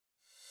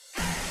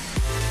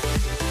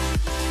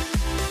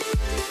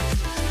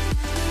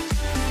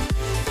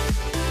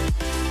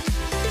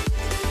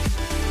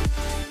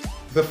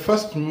The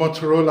first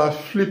Motorola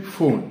flip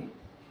phone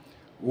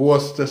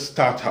was the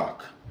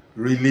StarTAC,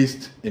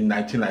 released in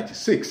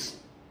 1996.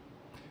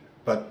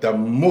 But the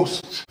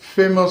most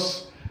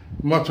famous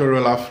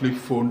Motorola flip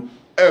phone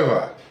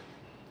ever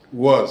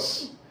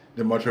was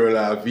the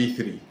Motorola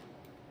V3.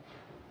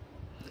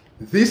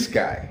 This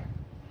guy,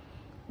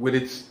 with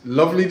its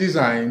lovely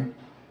design,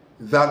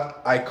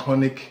 that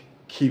iconic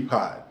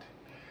keypad,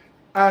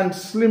 and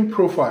slim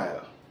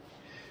profile,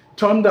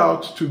 turned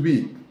out to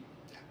be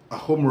a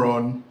home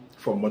run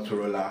for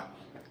Motorola,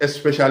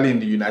 especially in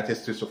the United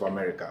States of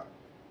America.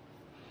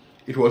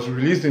 It was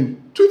released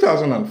in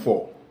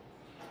 2004,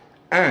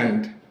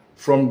 and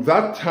from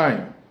that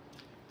time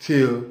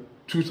till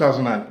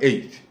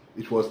 2008,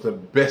 it was the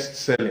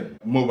best-selling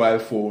mobile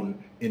phone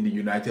in the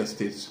United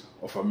States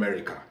of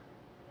America.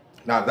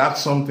 Now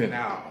that's something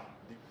now.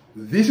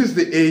 This is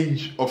the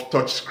age of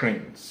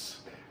touchscreens.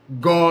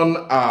 Gone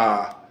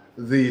are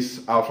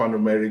these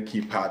alphanumeric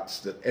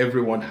keypads that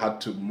everyone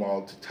had to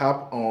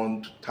multi-tap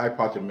on to type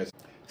out a message.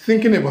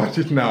 Thinking about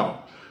it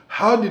now,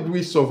 how did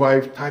we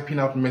survive typing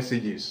out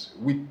messages?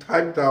 We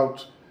typed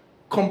out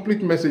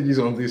complete messages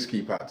on these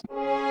keypads.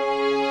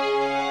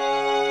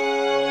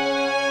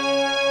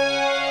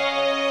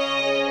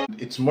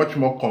 It's much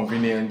more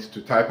convenient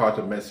to type out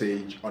a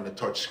message on a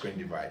touchscreen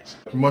device.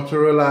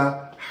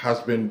 Motorola has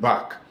been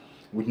back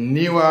with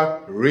newer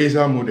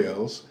Razr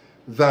models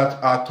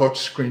that are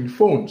touchscreen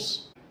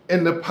phones.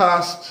 In the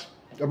past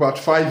about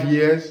 5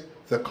 years,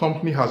 the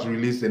company has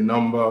released a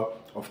number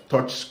of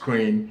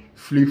touchscreen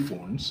flip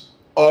phones,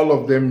 all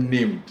of them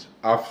named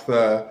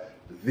after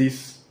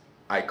this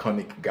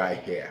iconic guy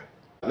here.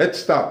 Let's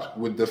start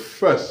with the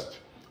first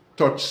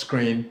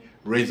touchscreen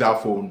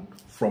Razr phone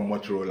from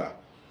Motorola,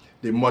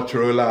 the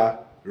Motorola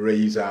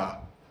Razr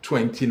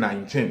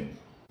 2019,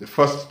 the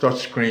first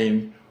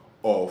touchscreen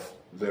of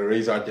the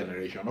Razr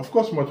generation. Of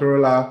course,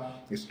 Motorola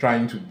is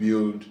trying to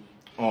build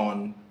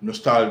on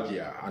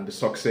nostalgia and the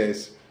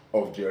success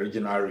of the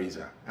original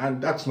Razr,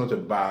 and that's not a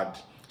bad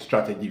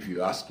strategy if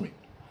you ask me.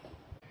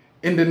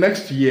 In the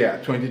next year,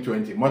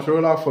 2020,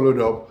 Motorola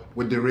followed up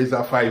with the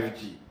Razr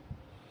 5G,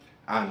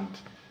 and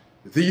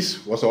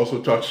this was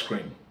also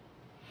touchscreen.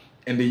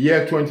 In the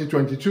year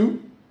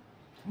 2022,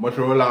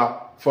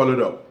 Motorola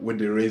followed up with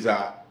the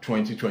Razr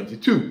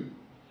 2022,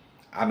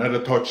 another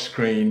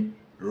touchscreen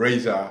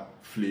Razr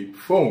flip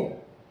phone.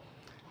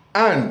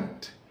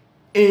 And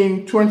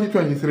in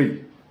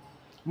 2023,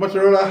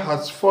 Motorola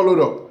has followed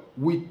up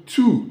with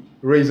two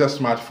Razr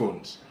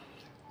smartphones.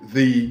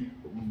 The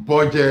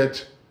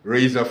budget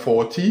Razr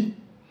 40,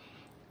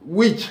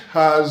 which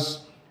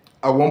has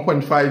a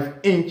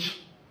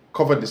 1.5-inch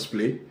cover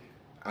display,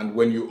 and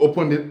when you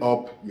opened it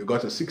up, you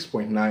got a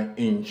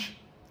 6.9-inch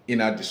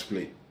inner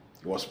display.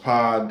 It was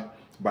powered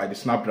by the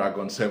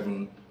Snapdragon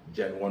 7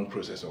 Gen 1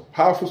 processor.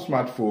 Powerful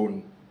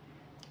smartphone,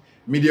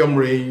 medium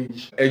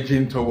range,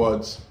 edging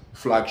towards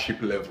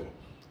flagship level,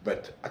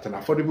 but at an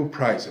affordable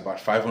price, about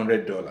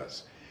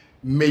 $500,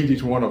 made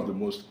it one of the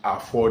most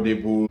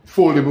affordable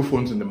foldable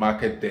phones in the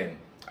market then,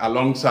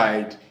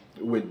 alongside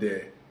with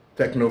the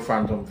Techno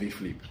Phantom V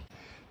Flip.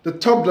 The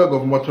top dog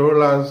of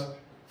Motorola's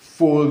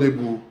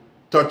foldable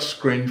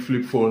touchscreen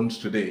flip phones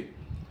today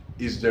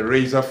is the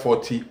Razr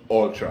 40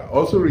 Ultra,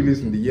 also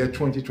released in the year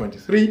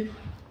 2023.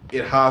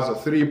 It has a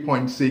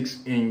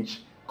 3.6-inch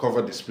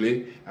cover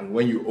display, and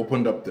when you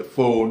opened up the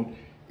phone,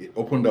 it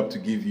opened up to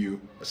give you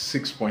a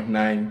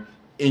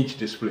 6.9-inch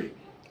display.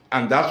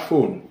 And that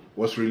phone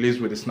was released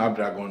with the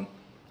Snapdragon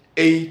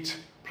 8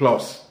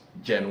 Plus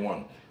Gen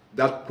 1.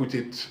 That put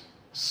it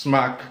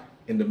smack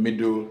in the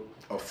middle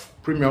of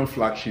premium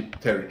flagship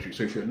territory.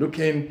 So if you're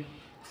looking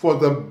for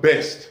the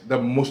best, the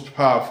most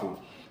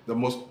powerful, the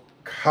most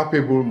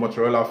capable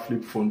Motorola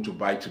flip phone to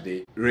buy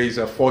today,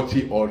 Razr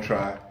 40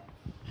 Ultra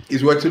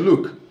is where to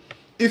look.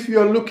 If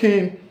you're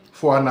looking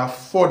for an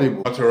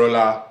affordable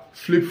Motorola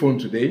flip phone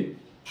today,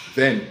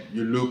 then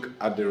you look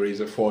at the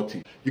Razr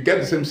 40. You get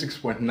the same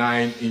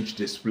 6.9-inch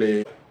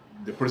display.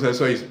 The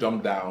processor is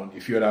dumbed down.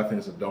 A few other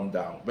things are dumbed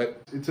down,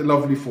 but it's a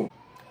lovely phone.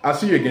 I'll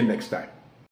see you again next time.